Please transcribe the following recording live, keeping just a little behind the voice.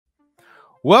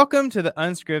Welcome to the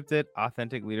Unscripted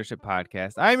Authentic Leadership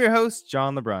Podcast. I'm your host,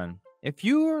 John LeBrun. If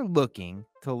you are looking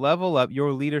to level up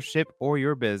your leadership or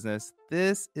your business,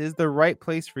 this is the right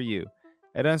place for you.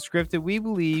 At Unscripted, we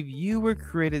believe you were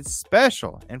created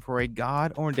special and for a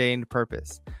God-ordained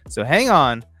purpose. So hang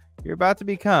on, you're about to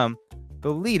become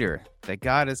the leader that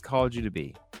God has called you to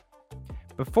be.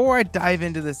 Before I dive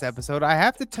into this episode, I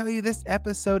have to tell you this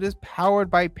episode is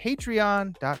powered by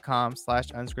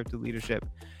patreon.com/unscriptedleadership.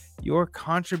 Your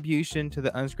contribution to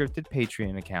the Unscripted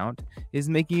Patreon account is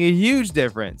making a huge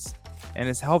difference and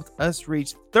has helped us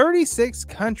reach 36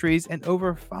 countries and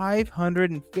over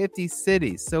 550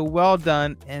 cities. So well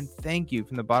done and thank you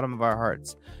from the bottom of our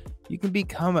hearts. You can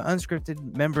become an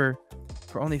Unscripted member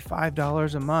for only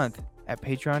 $5 a month at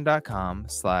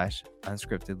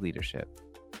patreon.com/unscriptedleadership.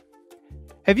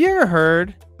 Have you ever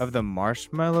heard of the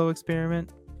marshmallow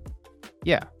experiment?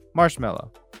 Yeah,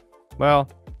 marshmallow. Well,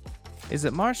 is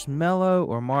it marshmallow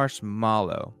or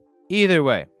marshmallow? Either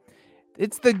way,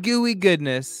 it's the gooey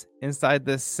goodness inside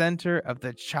the center of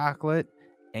the chocolate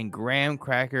and graham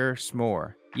cracker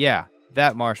s'more. Yeah,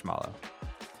 that marshmallow.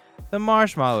 The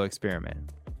marshmallow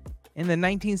experiment. In the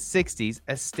 1960s,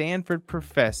 a Stanford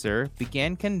professor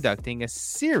began conducting a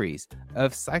series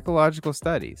of psychological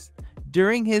studies.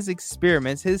 During his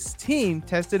experiments, his team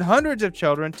tested hundreds of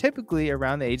children, typically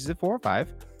around the ages of 4 or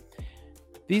 5.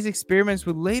 These experiments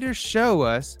would later show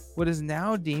us what is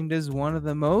now deemed as one of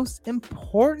the most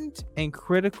important and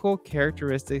critical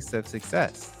characteristics of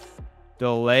success: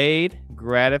 delayed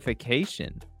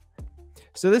gratification.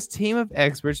 So this team of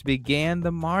experts began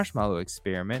the marshmallow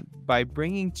experiment by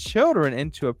bringing children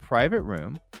into a private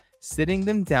room, sitting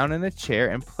them down in a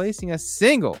chair, and placing a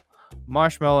single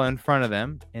marshmallow in front of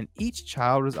them, and each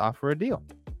child was offered a deal.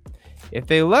 If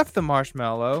they left the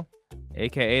marshmallow,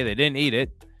 aka they didn't eat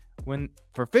it,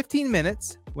 for 15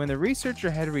 minutes, when the researcher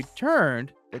had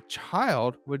returned, the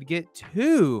child would get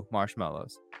 2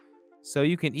 marshmallows. So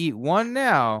you can eat one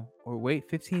now or wait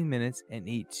 15 minutes and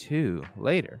eat 2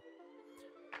 later.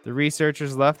 The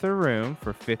researchers left the room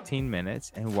for 15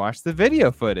 minutes and watched the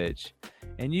video footage.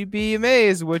 And you'd be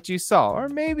amazed what you saw, or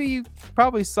maybe you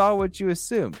probably saw what you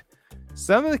assumed.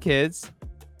 Some of the kids,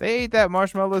 they ate that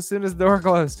marshmallow as soon as the door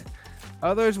closed.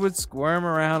 Others would squirm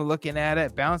around looking at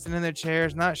it, bouncing in their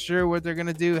chairs, not sure what they're going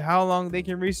to do, how long they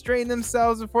can restrain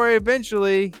themselves before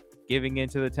eventually giving in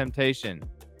to the temptation.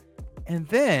 And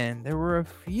then there were a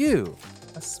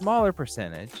smaller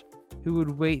percentage, who would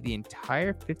wait the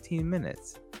entire 15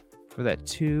 minutes for that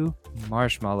 2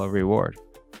 marshmallow reward.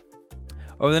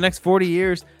 Over the next 40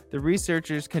 years, the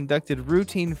researchers conducted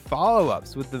routine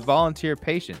follow-ups with the volunteer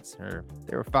patients. Or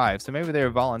there were 5, so maybe they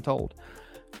were voluntold.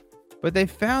 But they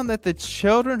found that the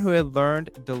children who had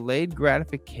learned delayed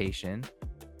gratification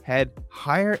had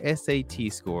higher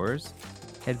SAT scores,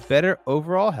 had better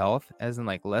overall health, as in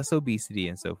like less obesity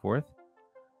and so forth,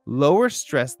 lower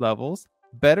stress levels,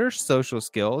 better social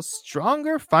skills,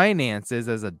 stronger finances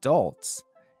as adults,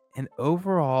 and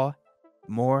overall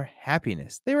more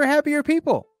happiness. They were happier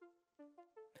people.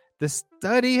 The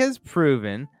study has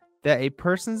proven that a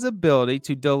person's ability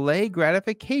to delay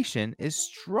gratification is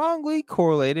strongly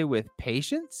correlated with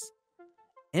patience,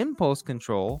 impulse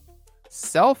control,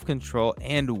 self-control,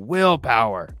 and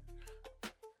willpower.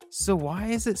 So why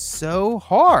is it so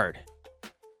hard?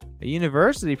 A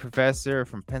university professor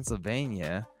from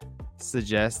Pennsylvania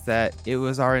suggests that it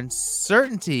was our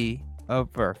uncertainty of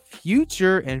our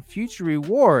future and future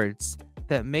rewards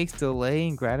that makes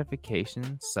delaying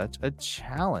gratification such a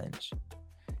challenge.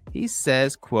 He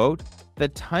says, quote, "The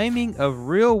timing of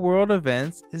real-world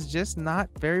events is just not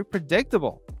very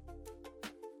predictable."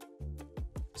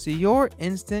 So your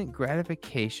instant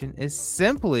gratification is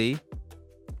simply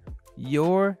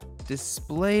your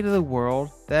display to the world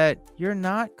that you're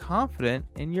not confident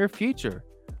in your future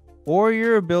or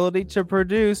your ability to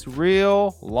produce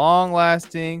real,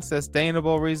 long-lasting,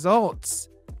 sustainable results.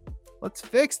 Let's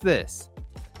fix this.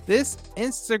 This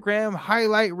Instagram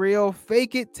highlight reel,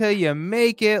 fake it till you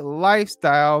make it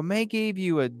lifestyle may give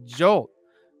you a jolt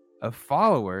of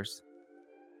followers,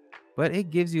 but it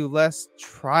gives you less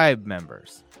tribe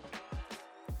members.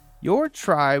 Your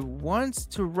tribe wants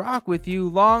to rock with you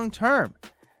long term.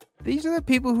 These are the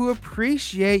people who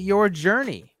appreciate your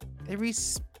journey. They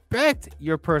respect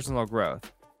your personal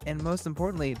growth. And most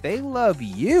importantly, they love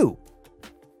you,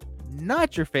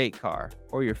 not your fake car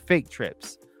or your fake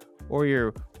trips or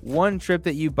your one trip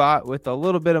that you bought with a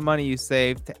little bit of money you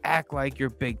saved to act like you're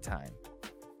big time.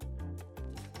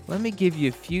 Let me give you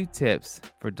a few tips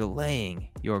for delaying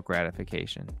your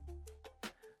gratification.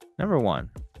 Number 1,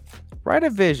 write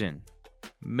a vision,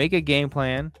 make a game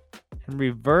plan, and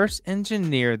reverse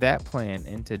engineer that plan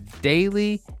into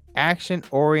daily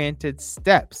action-oriented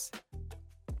steps.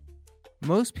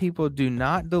 Most people do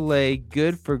not delay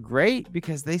good for great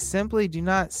because they simply do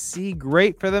not see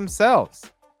great for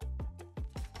themselves.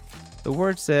 The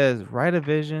word says, write a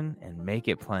vision and make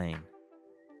it plain.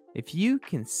 If you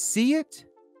can see it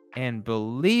and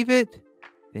believe it,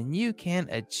 then you can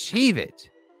achieve it.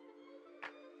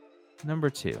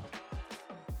 Number 2,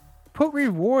 put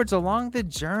rewards along the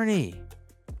journey.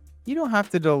 You don't have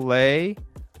to delay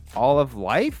all of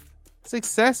life.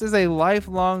 Success is a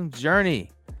lifelong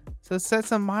journey. So set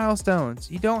some milestones.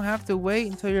 You don't have to wait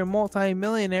until you're a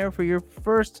multi-millionaire for your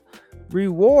first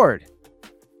reward.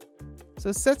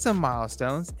 So set some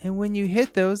milestones, and when you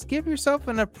hit those, give yourself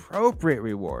an appropriate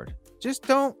reward. Just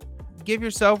don't give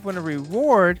yourself a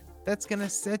reward that's going to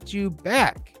set you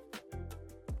back.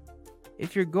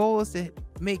 If your goal is to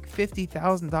make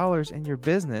 $50,000 in your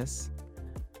business,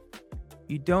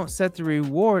 you don't set the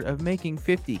reward of making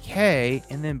 $50K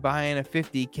and then buying a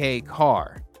 $50K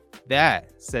car.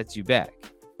 That sets you back.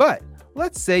 But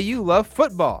let's say you love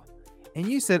football and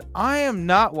you said, I am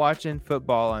not watching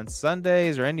football on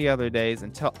Sundays or any other days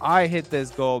until I hit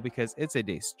this goal because it's a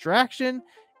distraction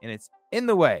and it's in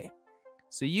the way.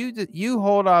 So you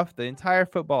hold off the entire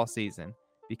football season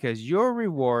because your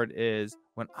reward is,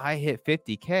 when I hit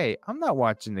 50K, I'm not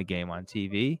watching the game on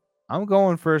TV. I'm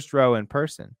going first row in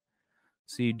person.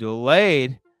 So you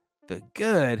delayed the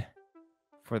good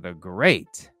for the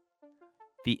great,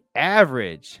 the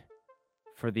average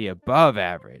for the above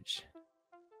average,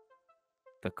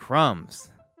 the crumbs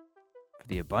for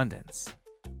the abundance.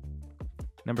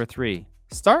 Number 3,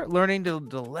 start learning to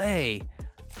delay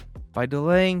by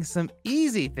delaying some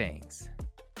easy things.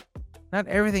 Not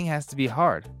everything has to be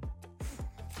hard.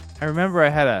 I remember I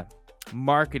had a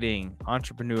marketing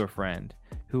entrepreneur friend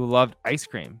who loved ice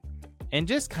cream. And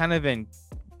just kind of in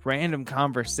random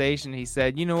conversation, he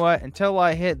said, you know what, until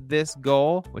I hit this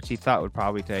goal, which he thought would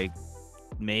probably take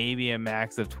maybe a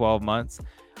max of 12 months,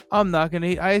 I'm not going to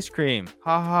eat ice cream.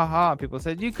 Ha ha ha. People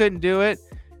said, you couldn't do it.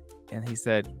 And he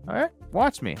said, all right,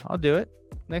 watch me. I'll do it.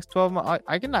 Next 12 months,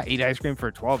 I cannot eat ice cream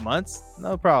for 12 months.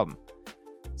 No problem.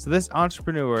 So this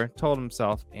entrepreneur told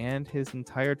himself and his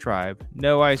entire tribe,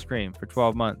 no ice cream for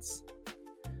 12 months.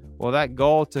 Well, that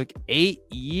goal took 8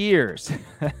 years.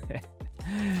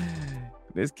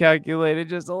 Miscalculated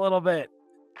just a little bit.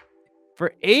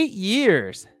 For 8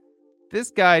 years, this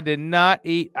guy did not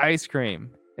eat ice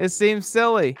cream. It seems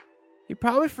silly. He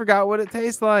probably forgot what it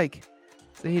tastes like.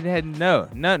 So he had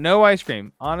no ice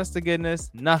cream. Honest to goodness,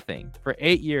 nothing for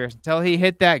 8 years until he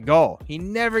hit that goal. He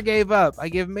never gave up. I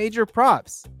give major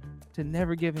props to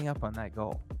never giving up on that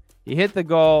goal. He hit the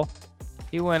goal.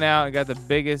 He went out and got the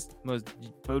biggest, most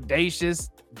bodacious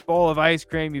bowl of ice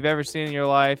cream you've ever seen in your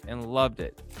life and loved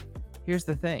it. Here's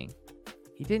the thing.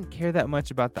 He didn't care that much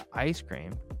about the ice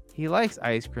cream. He likes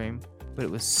ice cream, but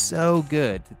it was so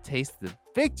good to taste the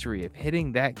victory of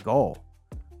hitting that goal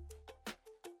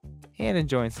and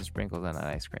enjoying some sprinkles on that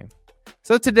ice cream.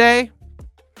 So today,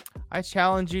 I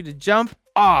challenge you to jump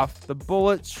off the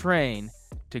bullet train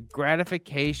to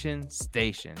gratification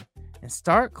station and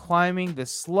start climbing the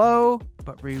slow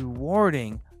but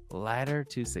rewarding ladder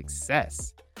to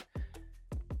success.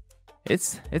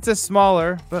 It's a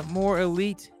smaller but more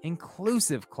elite,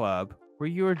 inclusive club where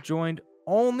you are joined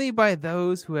only by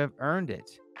those who have earned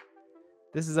it.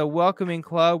 This is a welcoming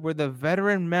club where the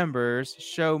veteran members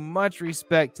show much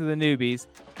respect to the newbies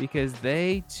because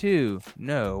they too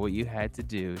know what you had to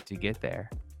do to get there.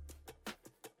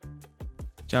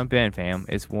 Jump in, fam.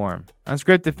 It's warm.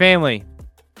 Unscripted family.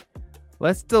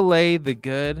 Let's delay the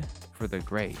good for the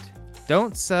great.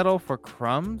 Don't settle for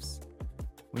crumbs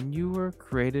when you were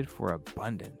created for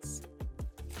abundance.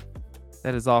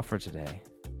 That is all for today.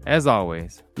 As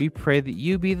always, we pray that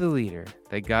you be the leader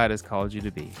that God has called you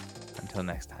to be. Until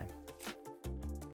next time.